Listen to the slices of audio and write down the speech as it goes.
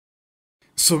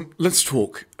So let's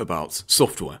talk about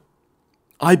software.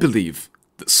 I believe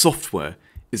that software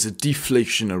is a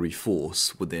deflationary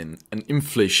force within an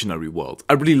inflationary world.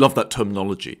 I really love that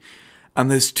terminology. And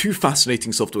there's two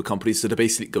fascinating software companies that are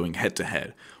basically going head to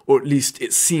head, or at least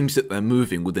it seems that they're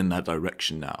moving within that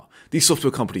direction now. These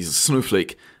software companies are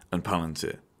Snowflake and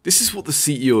Palantir. This is what the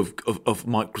CEO of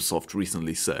Microsoft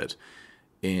recently said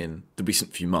in the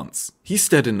recent few months. He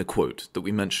said in a quote that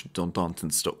we mentioned on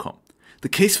Dantons.com, "The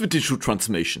case for digital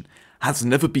transformation has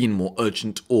never been more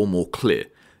urgent or more clear.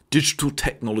 Digital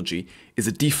technology is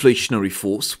a deflationary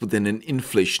force within an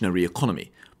inflationary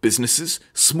economy. Businesses,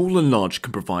 small and large,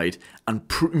 can provide and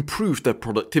improve their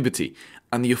productivity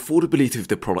and the affordability of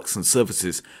their products and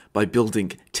services by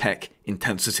building tech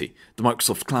intensity. The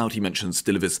Microsoft Cloud," he mentions,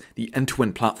 "delivers the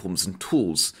end-to-end platforms and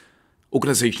tools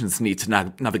organizations need to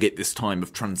navigate this time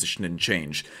of transition and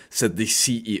change," said the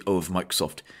CEO of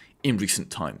Microsoft in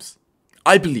recent times.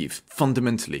 I believe,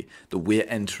 fundamentally, that we're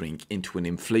entering into an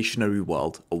inflationary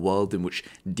world, a world in which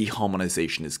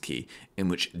deharmonization is key, in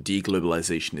which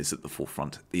deglobalization is at the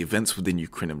forefront. The events within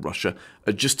Ukraine and Russia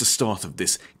are just the start of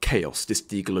this chaos, this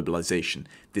deglobalization,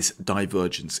 this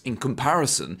divergence, in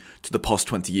comparison to the past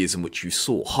 20 years in which you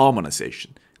saw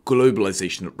harmonization,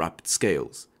 globalization at rapid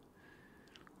scales.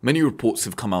 Many reports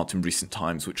have come out in recent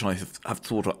times which I have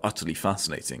thought are utterly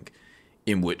fascinating,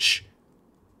 in which,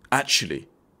 actually,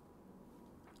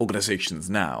 organizations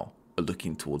now are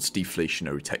looking towards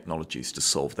deflationary technologies to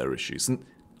solve their issues. And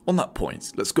on that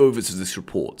point, let's go over to this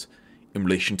report in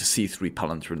relation to C3,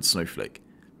 Palantir and Snowflake.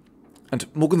 And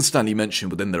Morgan Stanley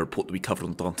mentioned within their report that we covered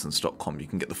on Dantons.com, you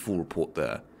can get the full report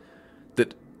there,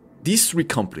 that these three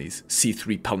companies,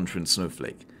 C3, Palantir and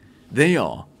Snowflake, they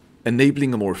are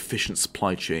enabling a more efficient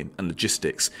supply chain and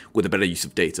logistics with a better use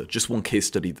of data. Just one case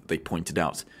study that they pointed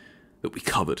out that we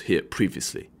covered here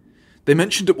previously. They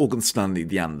mentioned at Morgan Stanley,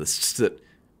 the analysts, that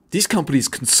these companies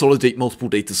consolidate multiple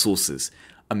data sources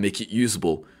and make it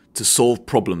usable to solve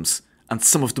problems and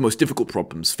some of the most difficult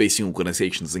problems facing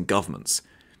organizations and governments.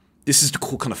 This is the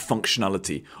core kind of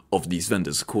functionality of these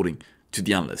vendors, according to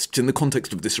the analysts. In the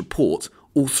context of this report,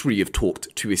 all three have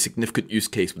talked to a significant use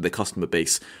case with their customer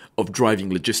base of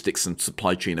driving logistics and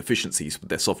supply chain efficiencies with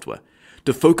their software.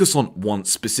 To focus on one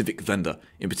specific vendor,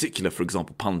 in particular, for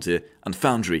example, Palantir and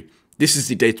Foundry, this is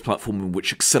the data platform in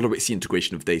which accelerates the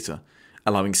integration of data,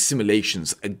 allowing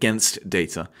simulations against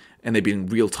data, enabling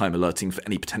real-time alerting for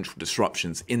any potential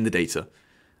disruptions in the data,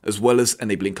 as well as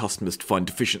enabling customers to find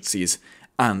deficiencies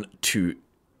and to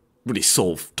really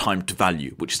solve time to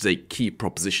value, which is a key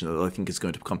proposition that I think is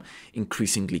going to become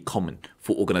increasingly common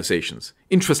for organizations.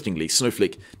 Interestingly,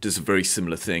 Snowflake does a very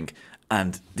similar thing,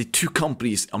 and the two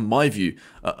companies, in my view,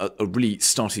 are really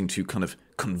starting to kind of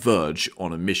converge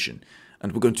on a mission.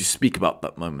 And we're going to speak about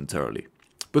that momentarily.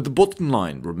 But the bottom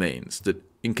line remains that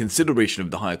in consideration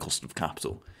of the higher cost of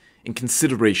capital, in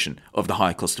consideration of the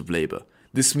higher cost of labor,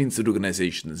 this means that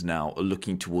organizations now are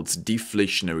looking towards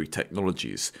deflationary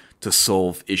technologies to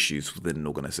solve issues within an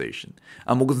organization.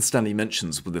 And Morgan Stanley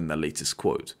mentions within their latest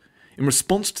quote, "In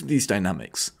response to these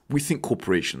dynamics, we think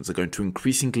corporations are going to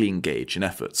increasingly engage in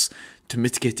efforts to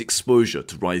mitigate exposure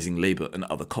to rising labor and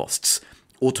other costs.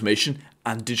 Automation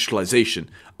and digitalization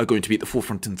are going to be at the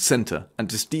forefront and center,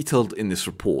 and as detailed in this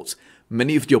report,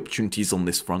 many of the opportunities on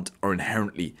this front are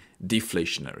inherently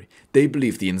deflationary." They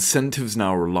believe the incentives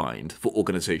now are aligned for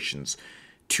organizations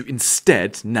to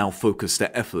instead now focus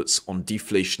their efforts on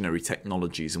deflationary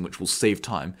technologies in which will save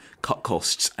time, cut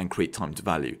costs, and create time to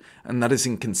value. And that is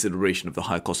in consideration of the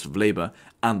higher cost of labor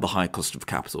and the higher cost of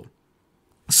capital.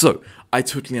 So, I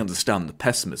totally understand the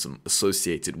pessimism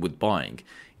associated with buying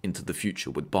into the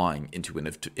future, with buying into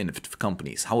innovative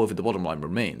companies. However, the bottom line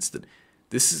remains that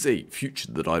this is a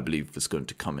future that I believe is going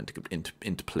to come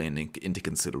into play and into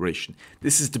consideration.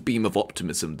 This is the beam of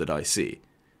optimism that I see.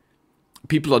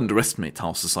 People underestimate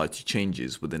how society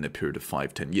changes within a period of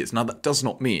 5-10 years. Now, that does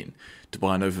not mean to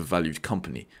buy an overvalued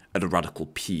company at a radical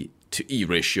P to E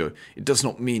ratio. It does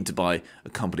not mean to buy a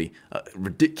company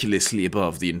ridiculously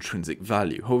above the intrinsic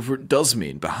value. However, it does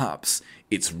mean perhaps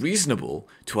it's reasonable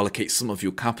to allocate some of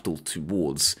your capital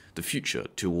towards the future,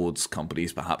 towards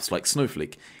companies perhaps like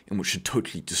Snowflake, in which are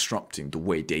totally disrupting the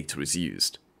way data is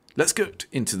used. Let's go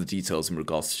into the details in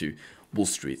regards to Wall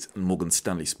Street and Morgan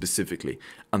Stanley specifically,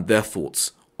 and their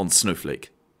thoughts on Snowflake.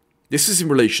 This is in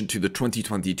relation to the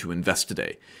 2022 Investor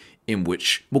Day, in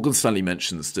which Morgan Stanley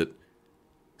mentions that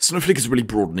Snowflake is really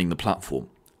broadening the platform,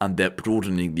 and they're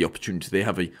broadening the opportunity. They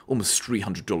have a almost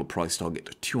 $300 price target,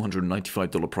 a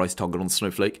 $295 price target on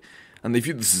Snowflake, and they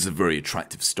view this as a very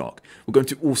attractive stock. We're going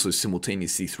to also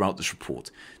simultaneously throughout this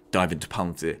report dive into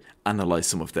Palantir, analyze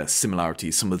some of their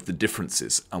similarities, some of the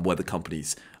differences, and where the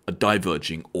companies are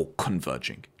diverging or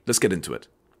converging. Let's get into it.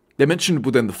 They mentioned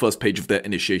within the first page of their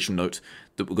initiation note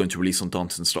that we're going to release on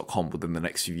Dantons.com within the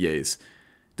next few years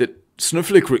that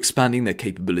Snowflake are expanding their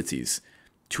capabilities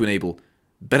to enable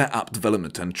better app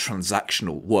development and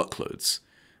transactional workloads.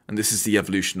 And this is the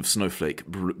evolution of Snowflake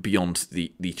beyond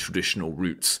the traditional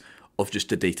roots of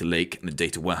just a data lake and a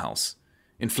data warehouse.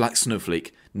 In fact,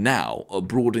 Snowflake now are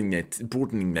broadening their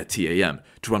TAM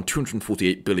to around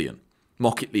 248 billion.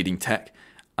 Market-leading tech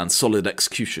and solid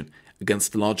execution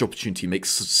against the large opportunity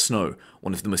makes Snow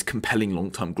one of the most compelling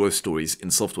long-term growth stories in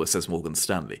software, says Morgan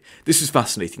Stanley. This is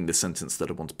fascinating, this sentence that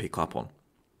I want to pick up on.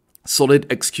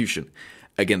 Solid execution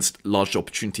against large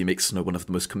opportunity makes Snow one of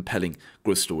the most compelling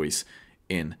growth stories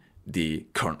in the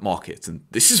current market. And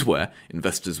this is where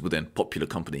investors within popular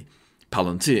company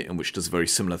Palantir, in which does a very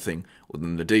similar thing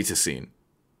within the data scene,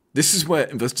 this is where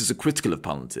investors are critical of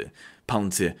Palantir.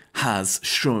 Palantir has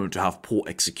shown to have poor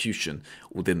execution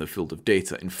within the field of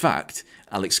data. In fact,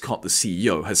 Alex Karp, the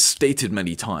CEO, has stated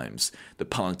many times that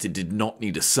Palantir did not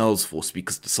need a sales force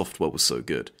because the software was so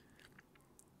good.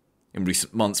 In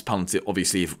recent months, Palantir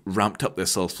obviously have ramped up their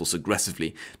sales force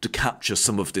aggressively to capture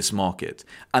some of this market.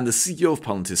 And the CEO of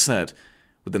Palantir said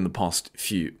within the past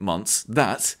few months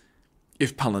that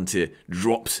if Palantir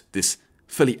dropped this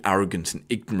fairly arrogant and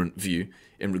ignorant view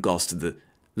in regards to the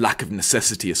lack of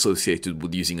necessity associated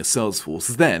with using a sales force,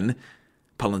 then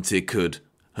Palantir could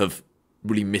have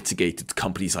really mitigated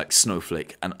companies like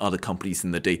Snowflake and other companies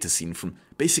in the data scene from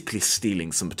basically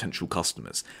stealing some potential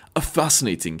customers. A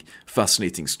fascinating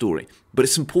story. But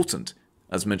it's important,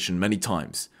 as mentioned many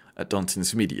times at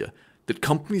Dantons Media, that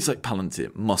companies like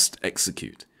Palantir must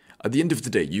execute. At the end of the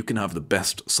day, you can have the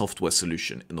best software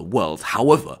solution in the world.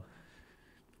 However,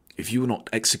 if you're not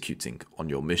executing on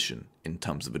your mission in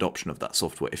terms of adoption of that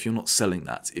software, if you're not selling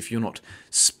that, if you're not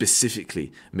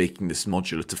specifically making this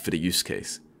modular to fit a use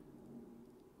case,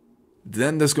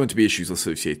 then there's going to be issues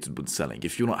associated with selling.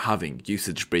 If you're not having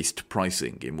usage-based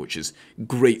pricing, in which is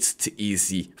great to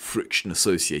easy friction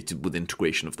associated with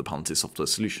integration of the Palantir software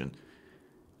solution,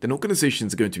 then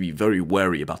organizations are going to be very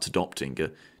wary about adopting a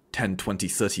 $10, $20,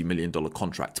 $30 million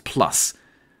contract plus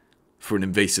for an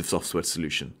invasive software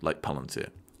solution like Palantir.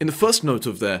 In the first note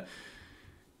of their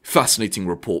fascinating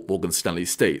report, Morgan Stanley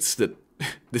states that,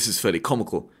 this is fairly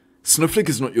comical, Snowflake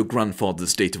is not your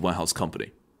grandfather's data warehouse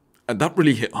company. And that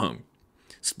really hit home,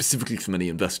 specifically for many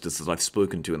investors that I've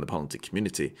spoken to in the Palantir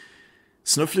community.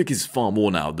 Snowflake is far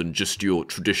more now than just your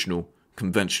traditional,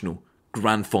 conventional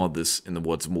grandfather's, in the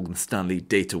words of Morgan Stanley,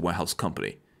 data warehouse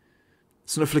company.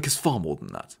 Snowflake is far more than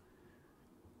that.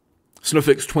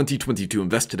 Snowflake's 2022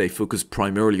 Investor Day focused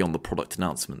primarily on the product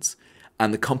announcements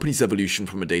and the company's evolution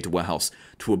from a data warehouse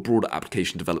to a broader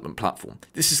application development platform.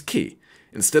 This is key.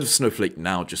 Instead of Snowflake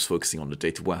now just focusing on the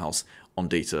data warehouse, on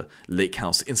data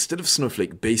lakehouse, instead of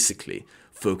Snowflake basically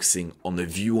focusing on the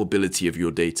viewability of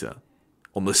your data,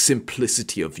 on the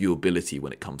simplicity of viewability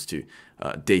when it comes to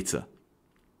data,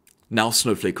 now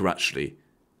Snowflake are actually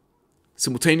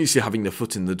simultaneously having their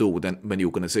foot in the door with many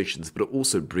organizations, but are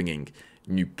also bringing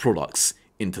new products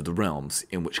into the realms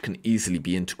in which can easily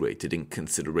be integrated in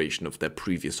consideration of their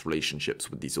previous relationships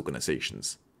with these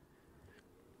organizations.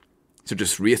 So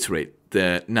just reiterate,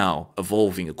 they're now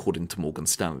evolving, according to Morgan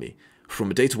Stanley,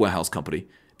 from a data warehouse company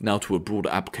now to a broader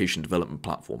application development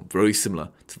platform, very similar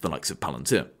to the likes of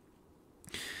Palantir.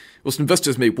 Whilst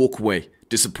investors may walk away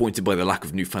disappointed by the lack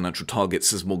of new financial targets,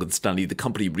 says Morgan Stanley, the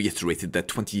company reiterated their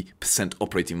 20%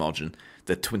 operating margin,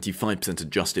 their 25%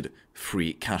 adjusted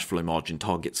free cash flow margin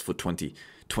targets for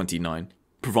 2029,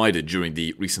 provided during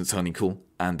the recent earnings call,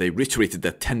 and they reiterated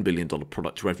their $10 billion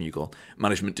product revenue goal.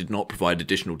 Management did not provide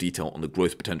additional detail on the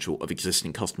growth potential of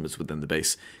existing customers within the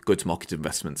base, go-to-market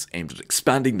investments aimed at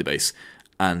expanding the base,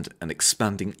 and an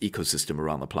expanding ecosystem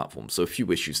around the platform. So a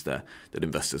few issues there that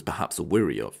investors perhaps are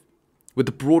wary of. With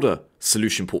the broader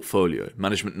solution portfolio,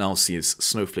 management now sees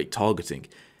Snowflake targeting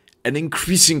an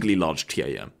increasingly large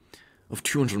TAM of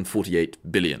 248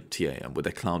 billion TAM with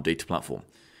their cloud data platform.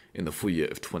 In the full year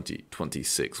of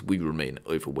 2026, we remain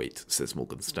overweight, says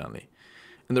Morgan Stanley.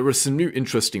 And there are some new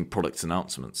interesting product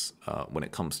announcements when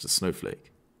it comes to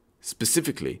Snowflake.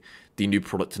 Specifically, the new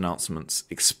product announcements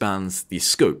expands the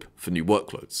scope for new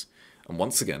workloads. And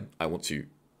once again, I want to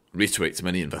reiterate to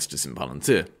many investors in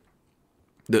Palantir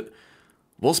that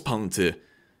whilst Palantir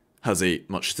has a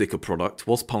much thicker product,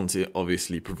 whilst Palantir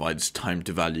obviously provides time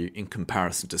to value in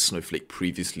comparison to Snowflake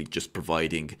previously just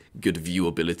providing good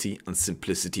viewability and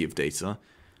simplicity of data,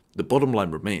 the bottom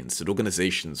line remains that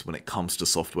organizations, when it comes to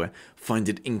software, find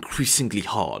it increasingly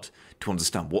hard to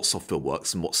understand what software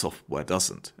works and what software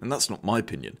doesn't. And that's not my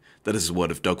opinion. That is the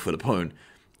word of Doug Philippone,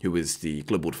 who is the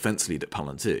global defense lead at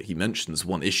Palantir. He mentions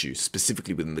one issue,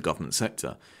 specifically within the government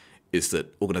sector, is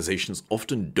that organizations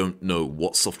often don't know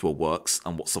what software works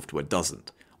and what software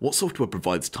doesn't. What software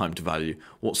provides time to value,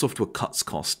 what software cuts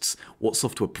costs, what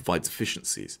software provides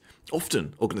efficiencies.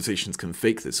 Often, organizations can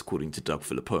fake this, according to Doug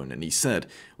Philippone, and he said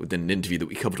within an interview that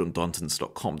we covered on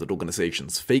Dantons.com that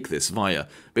organizations fake this via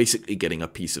basically getting a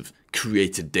piece of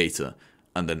created data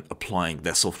and then applying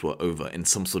their software over in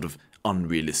some sort of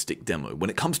unrealistic demo. When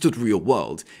it comes to the real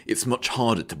world, it's much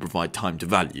harder to provide time to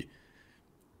value.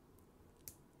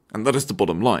 And that is the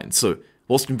bottom line. So,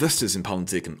 whilst investors in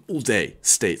Palantir can all day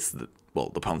state that, well,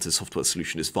 the Palantir software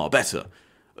solution is far better,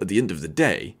 at the end of the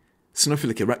day,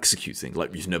 Snowflake are executing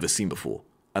like we've never seen before,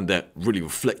 and they're really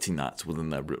reflecting that within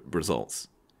their results.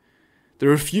 There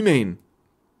are a few main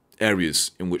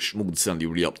areas in which Morgan Stanley are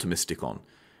really optimistic on,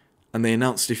 and they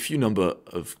announced a few number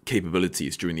of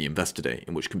capabilities during the Investor Day,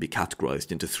 in which can be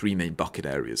categorized into three main bucket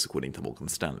areas, according to Morgan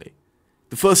Stanley.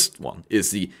 The first one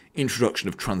is the introduction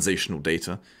of translational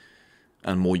data,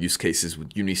 and more use cases with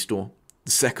Unistore.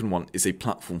 The second one is a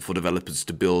platform for developers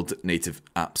to build native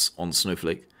apps on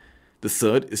Snowflake. The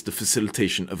third is the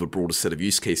facilitation of a broader set of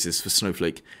use cases for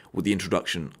Snowflake with the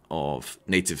introduction of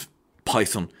native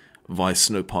Python via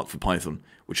Snowpark for Python,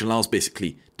 which allows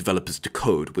basically developers to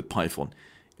code with Python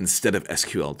instead of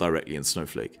SQL directly in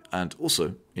Snowflake. And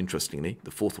also, interestingly, the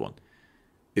fourth one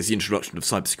is the introduction of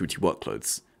cybersecurity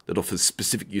workloads that offers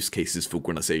specific use cases for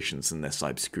organizations and their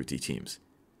cybersecurity teams.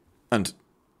 And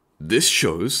this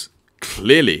shows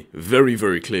clearly, very,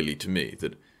 very clearly to me,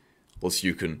 that whilst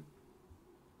you can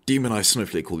demonize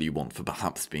Snowflake all you want for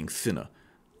perhaps being thinner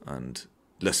and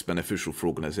less beneficial for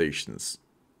organizations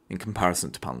in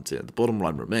comparison to Palantir, the bottom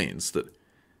line remains that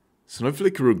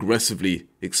Snowflake are aggressively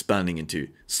expanding into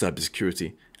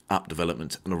cybersecurity, app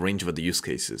development, and a range of other use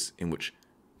cases in which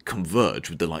converge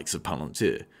with the likes of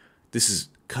Palantir. This is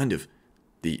kind of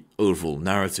the overall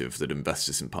narrative that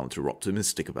investors in Palantir are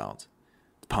optimistic about.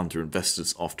 The Palantir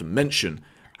investors often mention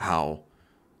how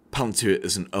Palantir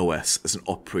as an OS, as an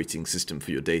operating system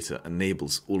for your data,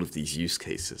 enables all of these use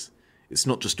cases. It's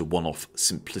not just a one-off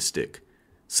simplistic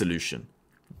solution.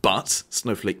 But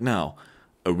Snowflake now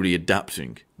are really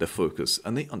adapting their focus,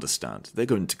 and they understand they're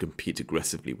going to compete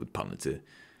aggressively with Palantir.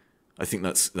 I think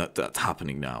that's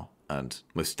happening now, and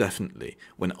most definitely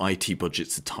when IT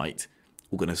budgets are tight,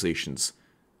 organizations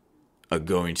are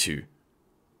going to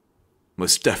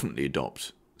most definitely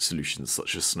adopt solutions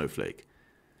such as Snowflake.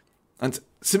 And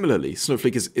similarly,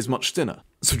 Snowflake is much thinner.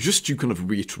 So just to kind of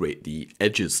reiterate the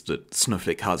edges that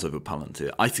Snowflake has over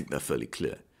Palantir, I think they're fairly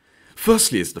clear.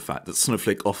 Firstly is the fact that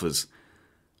Snowflake offers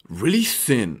really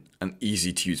thin and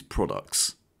easy to use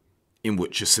products in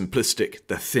which are simplistic,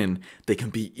 they're thin, they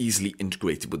can be easily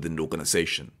integrated within an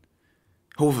organization.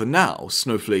 However, now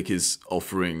Snowflake is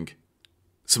offering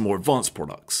some more advanced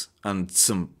products and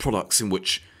some products in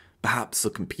which perhaps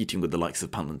are competing with the likes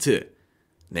of Palantir,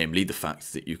 namely the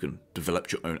fact that you can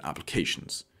develop your own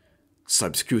applications,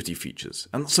 cybersecurity features,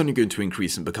 and that's only going to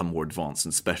increase and become more advanced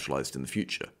and specialized in the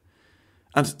future.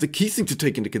 And the key thing to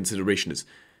take into consideration is,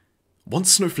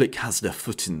 once Snowflake has their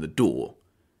foot in the door,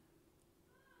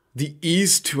 the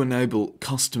ease to enable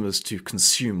customers to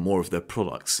consume more of their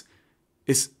products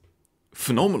is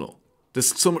phenomenal.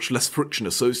 There's so much less friction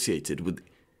associated with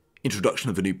introduction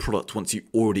of a new product once you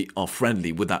already are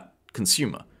friendly with that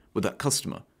consumer, with that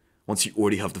customer, once you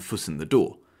already have the foot in the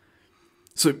door.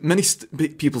 So many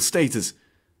people state, as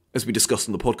we discussed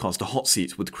on the podcast, a hot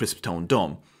seat with Chris Patel and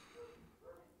Dom,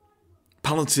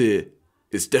 Palantir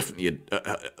is definitely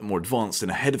more advanced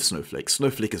and ahead of Snowflake.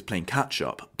 Snowflake is playing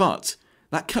catch-up, but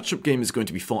that catch-up game is going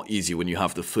to be far easier when you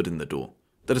have the foot in the door.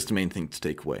 That is the main thing to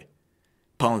take away.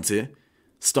 Palantir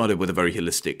started with a very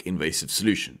holistic, invasive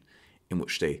solution in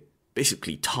which they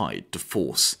basically tried to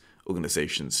force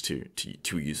organizations to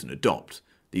use and adopt.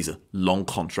 These are long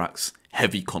contracts,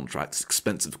 heavy contracts,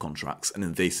 expensive contracts, and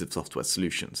invasive software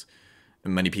solutions.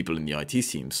 And many people in the IT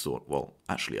teams thought, well,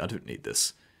 actually, I don't need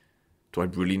this. Do I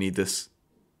really need this?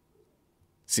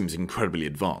 Seems incredibly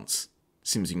advanced.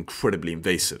 Seems incredibly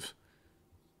invasive.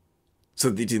 So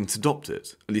they didn't adopt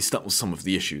it. At least that was some of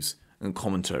the issues and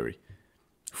commentary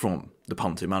from the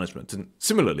Palantir management. And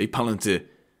similarly, Palantir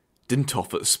didn't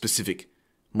offer a specific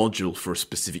module for a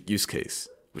specific use case,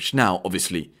 which now,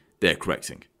 obviously, they're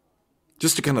correcting.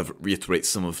 Just to kind of reiterate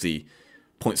some of the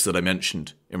points that I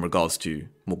mentioned in regards to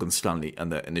Morgan Stanley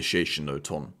and their initiation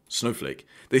note on Snowflake,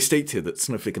 they state here that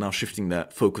Snowflake are now shifting their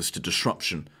focus to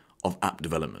disruption of app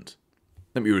development.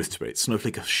 Let me reiterate,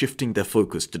 Snowflake are shifting their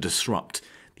focus to disrupt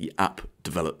the app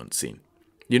development scene.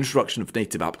 The introduction of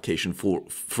native application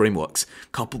frameworks,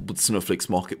 coupled with Snowflake's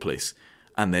marketplace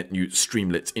and their new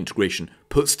Streamlit integration,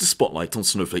 puts the spotlight on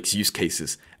Snowflake's use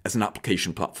cases as an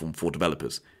application platform for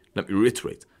developers. Let me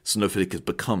reiterate, Snowflake is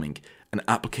becoming an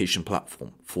application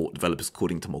platform for developers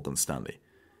according to Morgan Stanley.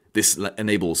 This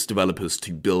enables developers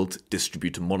to build,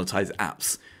 distribute, and monetize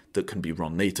apps that can be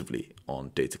run natively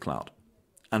on Data Cloud.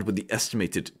 And with the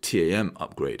estimated TAM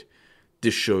upgrade,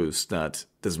 this shows that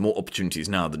there's more opportunities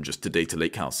now than just the data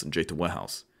lakehouse and data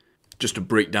warehouse. Just to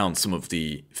break down some of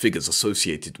the figures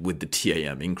associated with the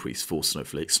TAM increase for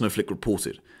Snowflake, Snowflake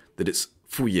reported that its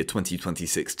full year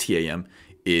 2026 TAM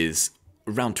is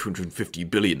around 250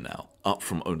 billion now, up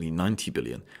from only 90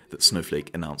 billion that Snowflake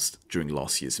announced during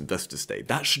last year's Investors Day.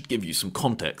 That should give you some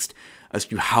context as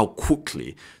to how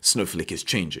quickly Snowflake is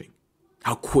changing,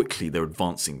 how quickly they're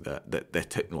advancing their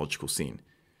technological scene,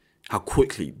 how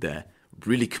quickly they're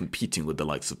really competing with the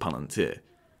likes of Palantir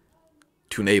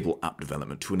to enable app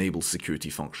development, to enable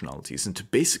security functionalities, and to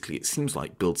basically, it seems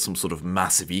like, build some sort of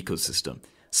massive ecosystem,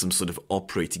 some sort of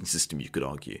operating system, you could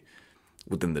argue,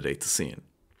 within the data scene.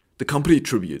 The company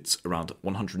attributes around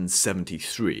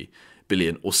 173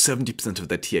 billion, or 70% of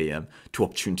their TAM, to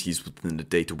opportunities within the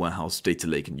data warehouse, data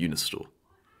lake, and Unistore.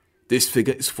 This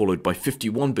figure is followed by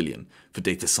 51 billion for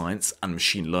data science and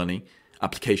machine learning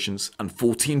applications, and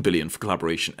 14 billion for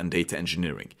collaboration and data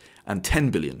engineering, and 10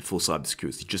 billion for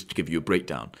cybersecurity, just to give you a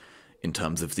breakdown in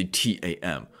terms of the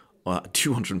TAM,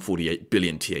 248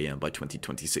 billion TAM by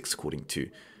 2026, according to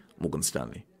Morgan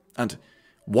Stanley. And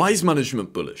why is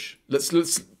management bullish? Let's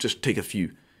just take a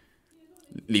few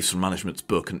leaves from management's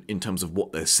book in terms of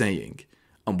what they're saying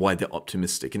and why they're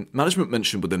optimistic. And management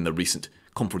mentioned within the recent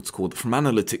conference call that from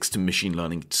analytics to machine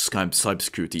learning to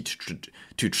cybersecurity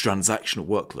to transactional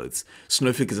workloads,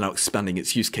 Snowflake is now expanding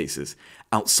its use cases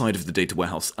outside of the data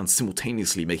warehouse and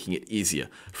simultaneously making it easier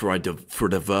for a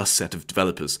diverse set of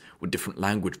developers with different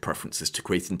language preferences to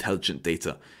create intelligent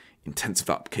data-intensive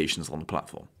applications on the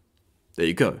platform. There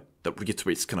you go. That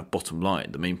reiterates kind of bottom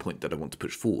line, the main point that I want to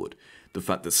push forward. The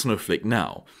fact that Snowflake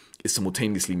now is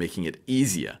simultaneously making it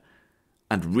easier,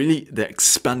 and really they're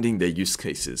expanding their use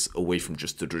cases away from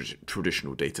just the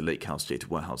traditional data lakehouse, data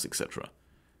warehouse, etc.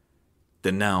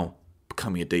 They're now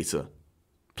becoming a data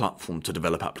platform to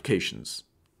develop applications,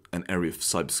 an area of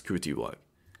cybersecurity work.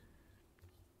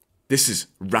 This is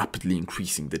rapidly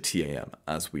increasing the TAM,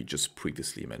 as we just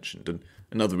previously mentioned. And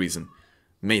another reason,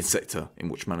 main sector in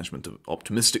which management are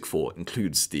optimistic for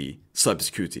includes the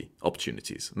cybersecurity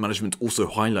opportunities. Management also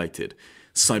highlighted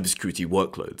cybersecurity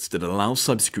workloads that allow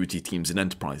cybersecurity teams and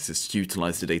enterprises to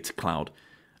utilize the data cloud,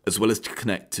 as well as to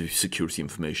connect to security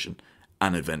information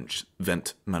and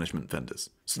event management vendors.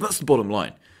 So that's the bottom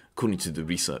line, according to the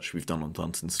research we've done on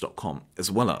Duntons.com,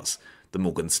 as well as the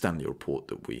Morgan Stanley report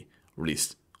that we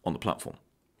released on the platform.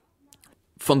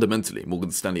 Fundamentally,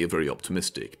 Morgan Stanley are very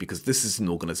optimistic because this is an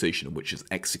organization which is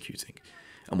executing.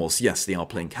 And whilst, yes, they are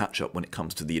playing catch-up when it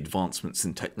comes to the advancements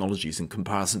in technologies in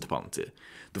comparison to Palantir,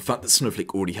 the fact that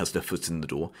Snowflake already has their foot in the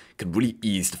door can really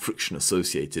ease the friction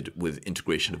associated with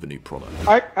integration of a new product.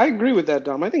 I agree with that,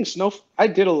 Dom. I think I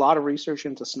did a lot of research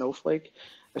into Snowflake.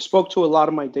 I spoke to a lot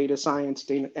of my data science,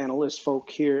 data analyst folk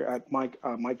here at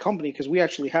my company because we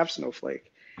actually have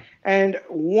Snowflake. And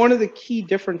one of the key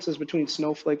differences between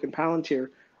Snowflake and Palantir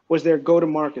was their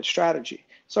go-to-market strategy.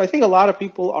 So I think a lot of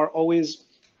people are always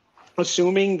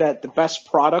assuming that the best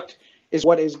product is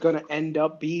what is going to end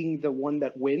up being the one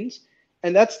that wins.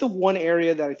 And that's the one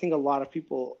area that I think a lot of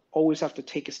people always have to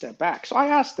take a step back. So I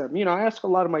asked them, I asked a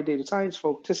lot of my data science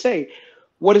folk to say,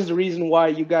 what is the reason why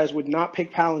you guys would not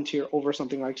pick Palantir over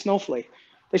something like Snowflake?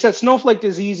 They said Snowflake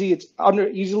is easy. It's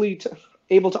easily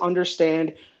able to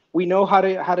understand. We know how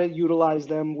to utilize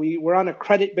them. We're on a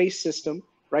credit-based system,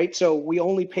 right? So we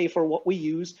only pay for what we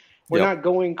use. We're not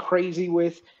going crazy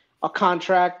with a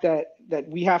contract that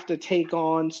we have to take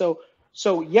on.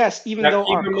 So yes, even now, though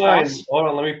keep our in mind, costs, hold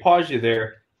on, let me pause you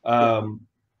there.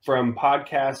 From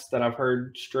podcasts that I've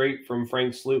heard straight from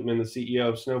Frank Slootman, the CEO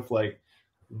of Snowflake,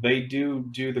 they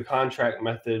do the contract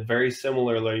method very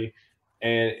similarly,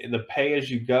 and the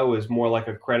pay-as-you-go is more like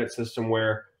a credit system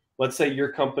where, let's say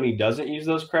your company doesn't use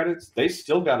those credits, they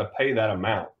still got to pay that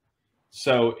amount.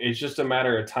 So it's just a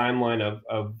matter of timeline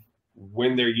of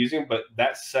when they're using, but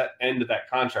that set end of that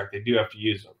contract, they do have to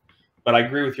use them. But I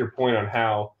agree with your point on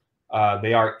how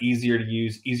they are easier to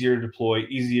use, easier to deploy,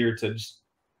 easier to just,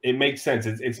 it makes sense.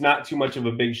 It's not too much of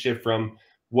a big shift from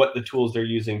what the tools they're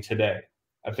using today,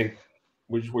 I think,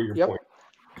 which were your point.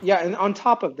 Yeah, and on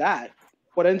top of that,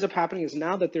 what ends up happening is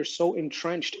now that they're so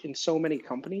entrenched in so many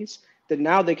companies, that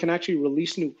now they can actually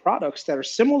release new products that are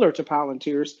similar to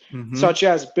Palantir's, such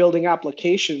as building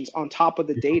applications on top of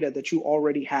the data that you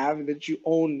already have and that you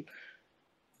own.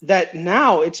 That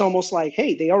now it's almost like,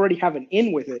 hey, they already have an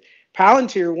in with it.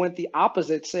 Palantir went the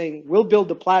opposite, saying, we'll build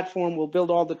the platform, we'll build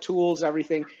all the tools,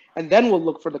 everything, and then we'll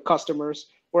look for the customers.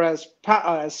 Whereas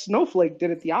Snowflake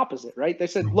did it the opposite, right? They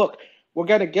said, look, we're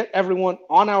going to get everyone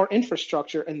on our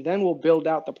infrastructure, and then we'll build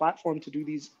out the platform to do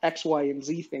these X, Y, and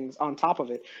Z things on top of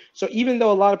it. So even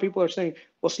though a lot of people are saying,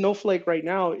 well, Snowflake right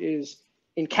now is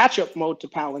in catch-up mode to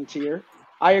Palantir,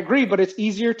 I agree, but it's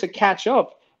easier to catch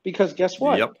up because guess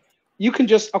what? Yep. You can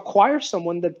just acquire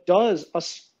someone that does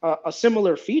a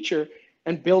similar feature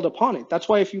and build upon it. That's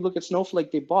why if you look at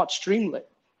Snowflake, they bought Streamlit,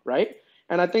 right?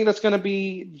 And I think that's going to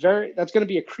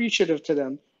be appreciative to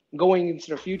them going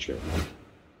into the future.